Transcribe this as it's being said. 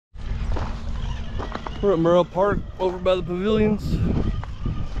We're at Morrell Park over by the pavilions.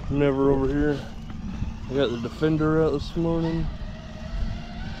 Never over here. I got the Defender out this morning.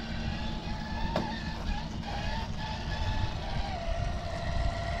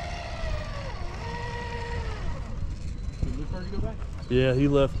 Did Luke already go back? Yeah, he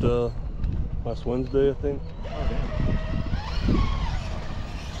left last Wednesday, I think. Oh, damn.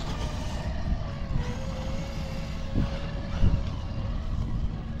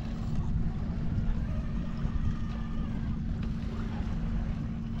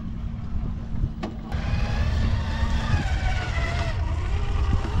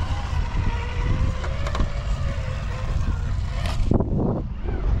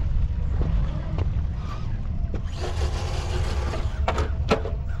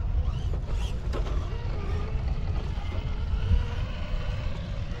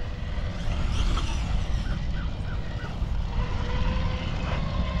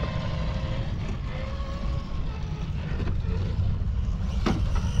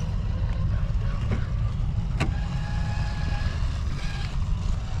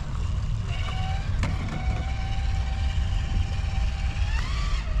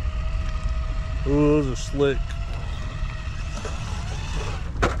 Oh, those are slick.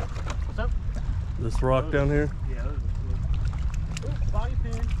 What's up? This rock down here. Yeah, those are slick. Oh, body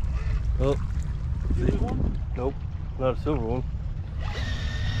pin. Oh, Silver one? nope, not a silver one.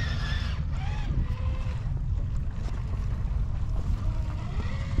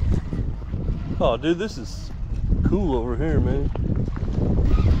 Oh, dude, this is cool over here, man.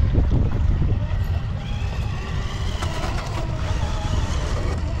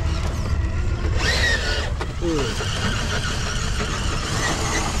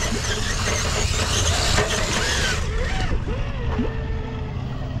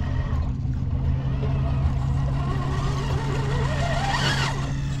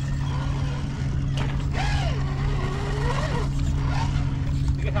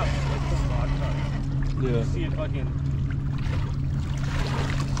 Look at how slick the rocks are. Yeah. You see it fucking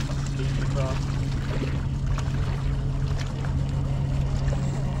skating across.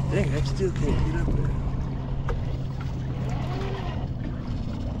 Dang, I still can't get up there.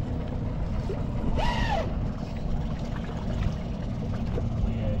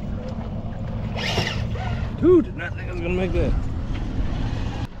 Dude, did not think I was gonna make that.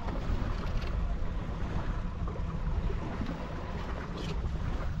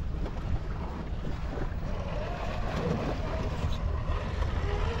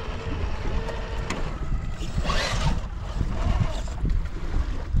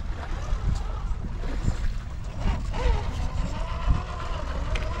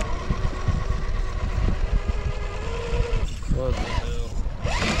 What the hell?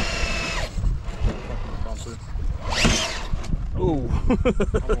 Bumper. Oh.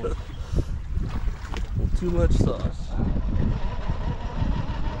 Too much sauce.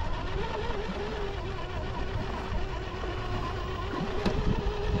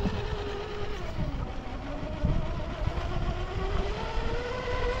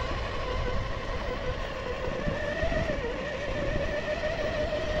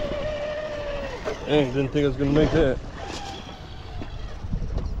 Dang, didn't think I was gonna make that.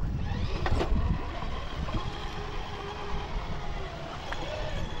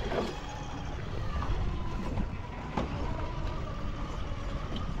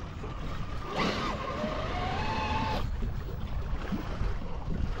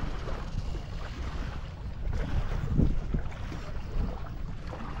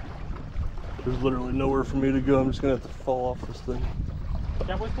 There's literally nowhere for me to go. I'm just gonna have to fall off this thing.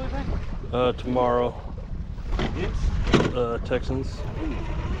 Cowboys play back? Tomorrow, Yes. Texans.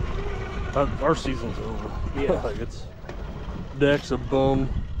 Our season's over. Yeah. Like it's Dak's a bum.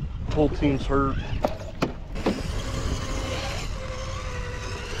 Whole team's hurt.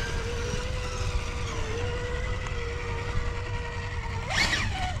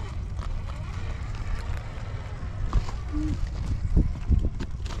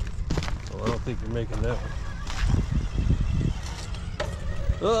 Oh, I don't think you're making that one.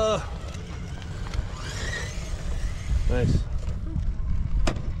 Nice.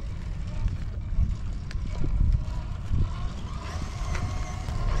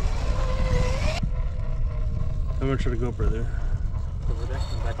 I'm gonna try to go up right there. Over there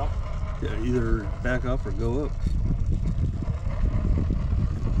and back off. Yeah, either back off or go up.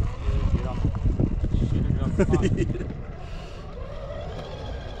 Get off. Shoot off the spot.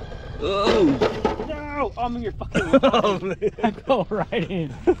 Oh! No! I'm in your fucking Oh, man. I go right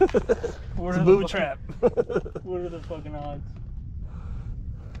in. It's a booby trap. What are the fucking odds?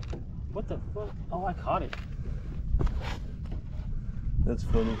 What the fuck? Oh, I caught it. That's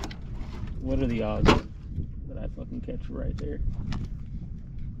funny. What are the odds? I fucking catch right there.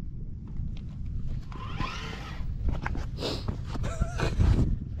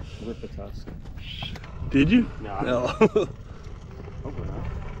 Rip a tusk. Did you? No. No. Hopefully not.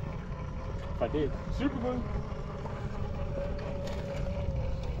 If I did, super glue.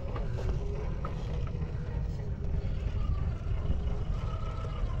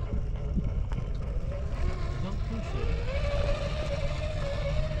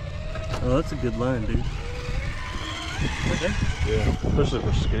 Oh, that's a good line, dude. Okay. Yeah, especially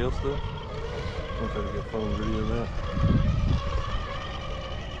for scale stuff. I'll try to get a phone video of that.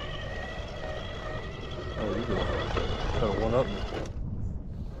 Oh, you can kind of one up me.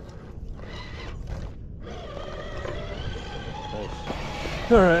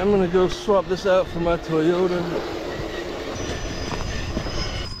 Nice. Alright, I'm gonna go swap this out for my Toyota.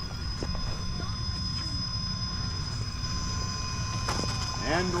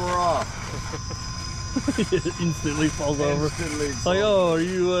 And we're off. It instantly falls over. Instantly Like, oh, are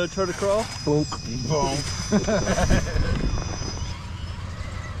you trying to crawl? Bonk. Boom.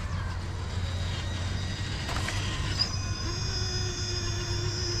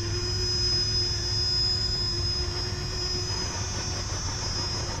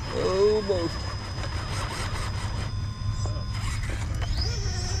 Almost.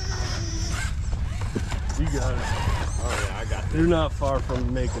 You got it. Oh yeah, I got it. You're not far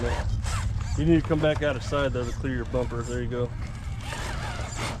from making it. You need to come back out of side though to clear your bumper. There you go.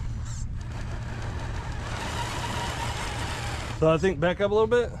 So I think back up a little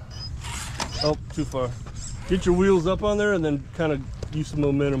bit. Oh, too far. Get your wheels up on there and then kind of use some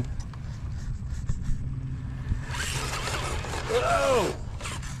momentum. Whoa!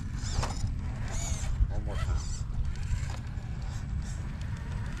 Almost.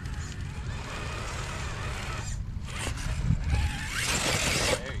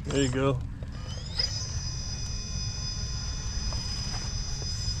 There you go.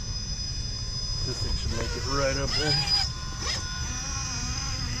 This thing should make it right up there.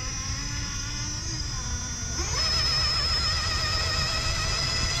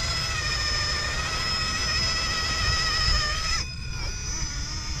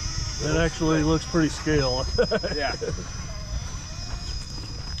 That actually looks pretty scale. Yeah.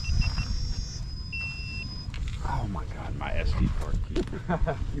 Oh my god, my SD card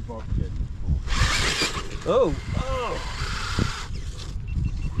keep off getting full. Oh, oh.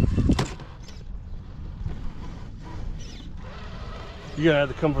 You gotta have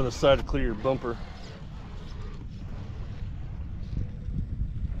to come from the side to clear your bumper.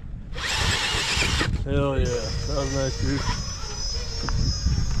 Hell yeah, that was nice, dude.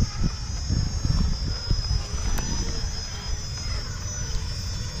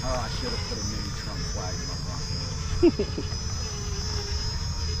 Oh, I should have put a mini Trump flag in my Bronco.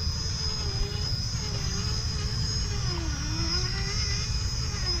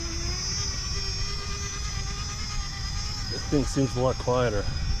 This thing seems a lot quieter.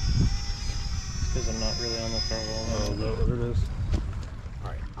 Because I'm not really on the front wall. Oh, is that what it is?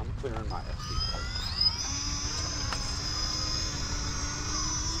 Alright, I'm clearing my SD card.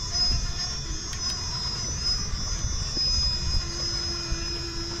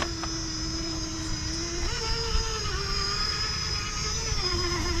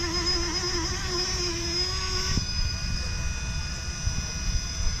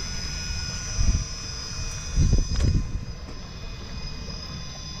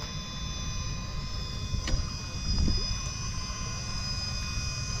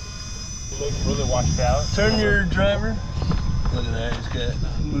 Really washed out. Turn your driver. Look at that, he's got a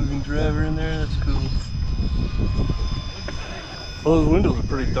moving driver in there, that's cool. Well, those windows are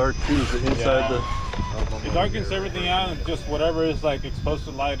pretty dark too, the inside the... It darkens everything out, and just whatever is like exposed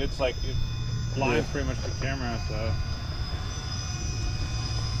to light, it's like it blinds pretty much the camera. So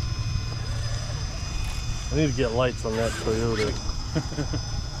I need to get lights on that Toyota.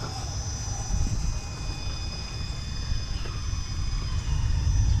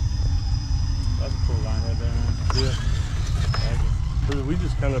 that's a cool line right there, man. Yeah. But we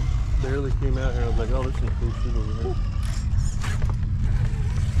just kind of barely came out here. I was like, oh, there's some cool shit over there.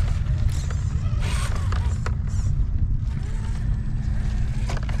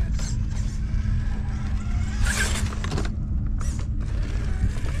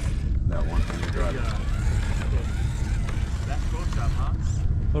 That one from your driver. That's boat shop, huh?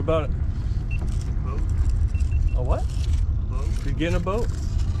 What about it? Boat? A what? Boat? You getting a boat?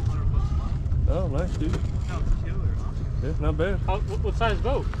 100 bucks a month. Oh, nice, dude. Sounds killer, huh? Yeah, not bad. What size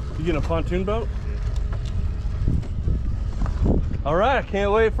boat? You getting a pontoon boat? All right, I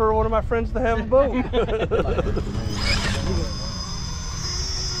can't wait for one of my friends to have a boat.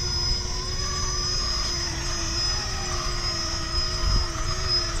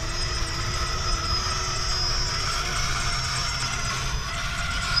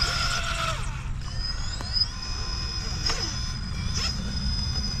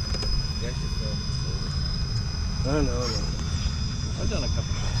 I know. I've done a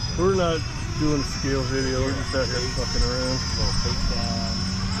couple. We're not doing a scale video. We're just out here fucking around. Little face down.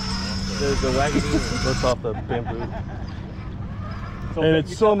 The wagon. That's off the bamboo. So And you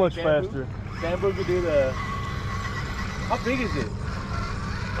it's so tell me much bamboo? faster. Bamboo could do the. How big is it?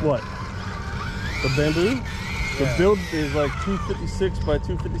 What? The bamboo? The Yeah. build is like 256 by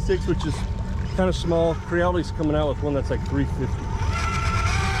 256, which is kind of small. Creality's coming out with one that's like 350.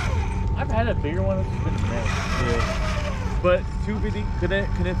 I've had a bigger one. It's been a minute. Yeah. But 250, can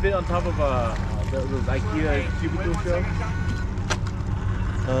it fit on top of those IKEA cubicle shelves?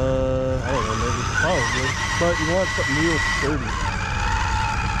 I don't know, maybe probably. But you want something real sturdy.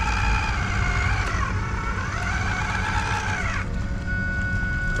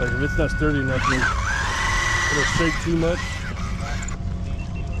 Like if it's not sturdy enough, it'll shake too much.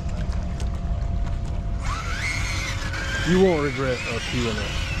 You won't regret a P&S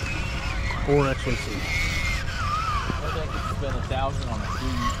or X1C. I think you spend $1,000 on a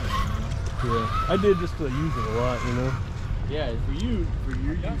suit. Yeah, I did just to use it a lot, you know. Yeah, for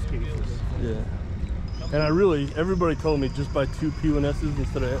your use cases. Yeah. And everybody told me just buy 2 P1Ss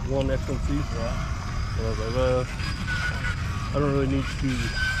instead of 1 X1C. Yeah. And I was like, well, I don't really need 2.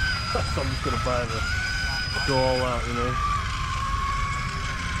 So I'm just gonna buy the go all out, you know.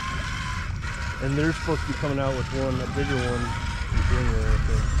 And they're supposed to be coming out with one, that bigger one, in January, I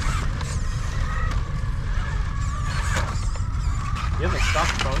think. You have the stock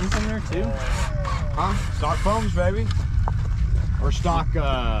phones in there too? Huh? Stock foams, baby? Or stock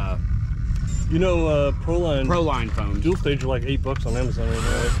You know, Proline foams. dual stage are like $8 on Amazon right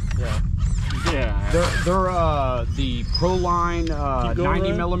now. Yeah. Yeah. They're the Proline Keep going, 90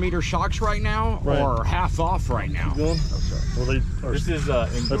 Ryan. millimeter shocks right now, Right. or half off right now. Keep going? Well, they are, This is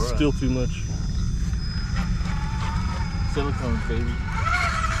that's Endura. still too much. Silicones, baby.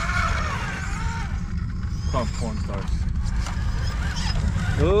 Called porn stars.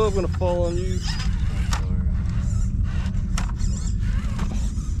 Oh, I'm gonna fall on you.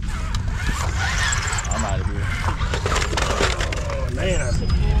 I'm out of here. Oh, man, I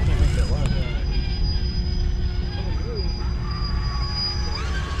think I can't make that line.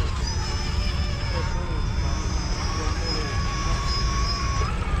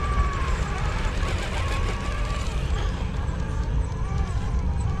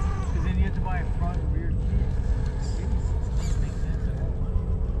 Because then you have to buy a front and rear key.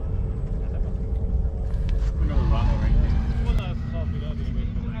 Another rocket right there. Well, no, it's all beat up anyway.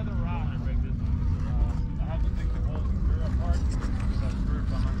 Another rock. I have to take the whole screw apart. That screw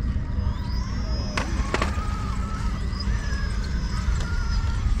from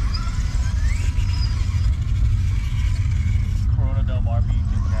Corona Del Mar Beach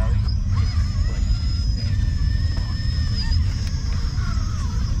in Cali. Like,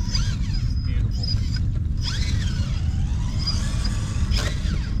 beautiful.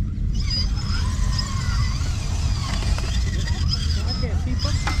 I can't see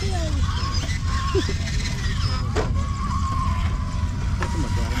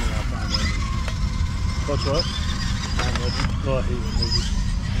What's what? Oh, I hate movies.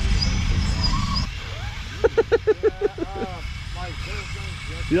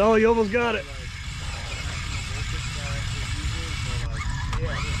 Yo, you almost got it.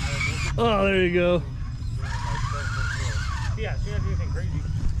 Oh, there you go. Yeah, she has anything crazy.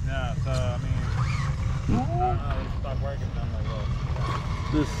 Yeah, so I mean, they stopped working. I'm like, well,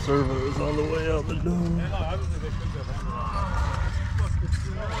 This servo is on the way out the door. no, obviously they could have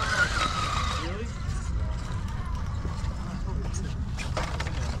handled Really?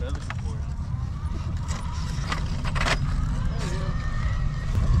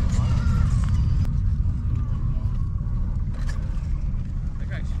 That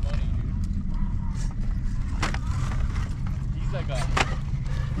guy's funny, dude. He's like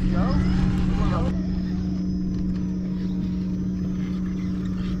a...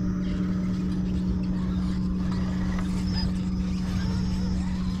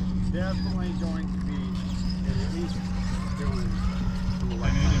 Definitely going to be at least doing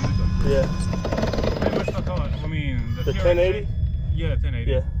Yeah. Hey, what's the color? I mean, The TRX 1080? Yeah,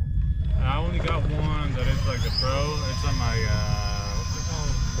 1080. Yeah. I only got one that is like the Pro. It's on my, what's it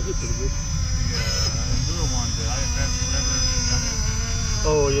called? That'd be pretty good. The Enduro one, the IFS, whatever that is.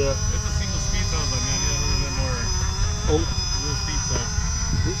 Oh, yeah. It's a single speed, so I was like, man, I need a little bit more Oh, real speed stuff.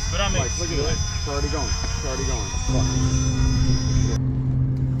 But I mean, look at it. It's already going. It's already going.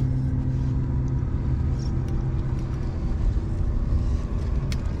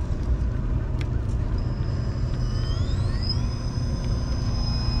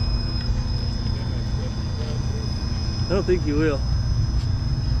 I don't think you will.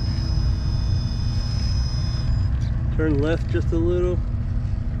 Turn left just a little.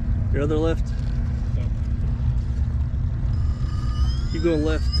 Your other left. Keep going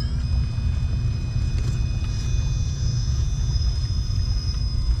left.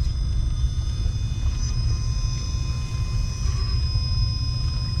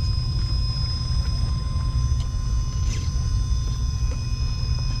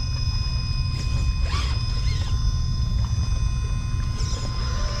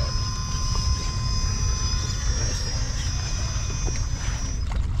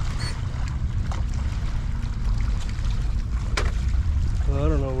 I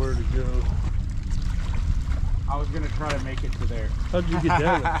don't know where to go. I was gonna try to make it to there. How'd you get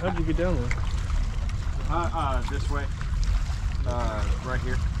down there? How'd you get down there? This way. Right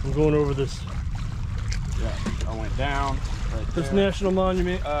here. I'm going over this Yeah, I went down. Right this there. national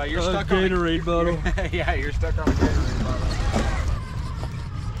monument. You're stuck on Gatorade bottle. Yeah, you're stuck on a Gatorade bottle.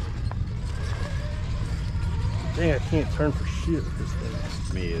 Dang, I can't turn for shit with this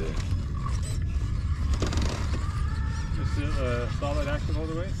thing. Me either. Just solid action all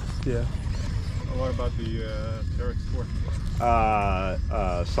the way? Yeah. Or what about the Terex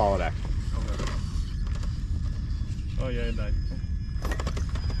 4? Solid action. Okay. Oh yeah, it died.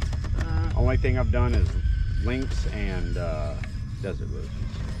 Only thing I've done is Lynx and Desert Roses.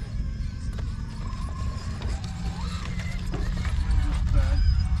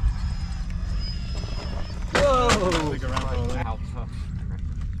 Whoa! Stick around for all that.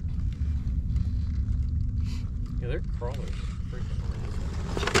 Yeah, they're crawlers. Freaking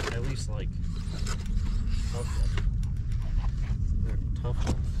around. At least like tough ones. They're tough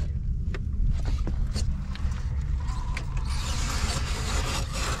ones.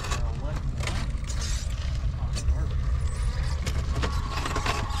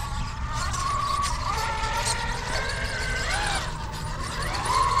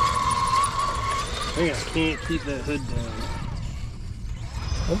 I think I can't keep that hood down.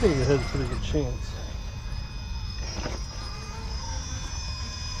 I think the hood's a pretty good chance.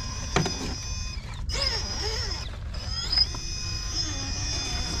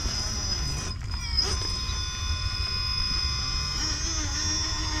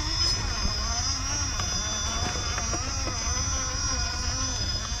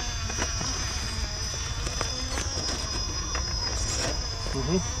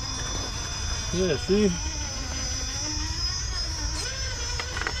 Yeah, see?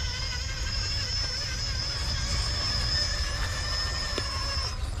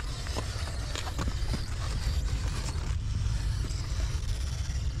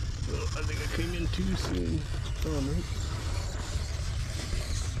 Oh, I think I came in too soon. Oh, no.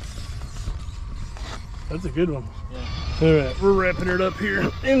 That's a good one. Yeah. All right, we're wrapping it up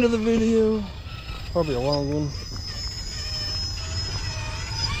here. End of the video. Probably a long one.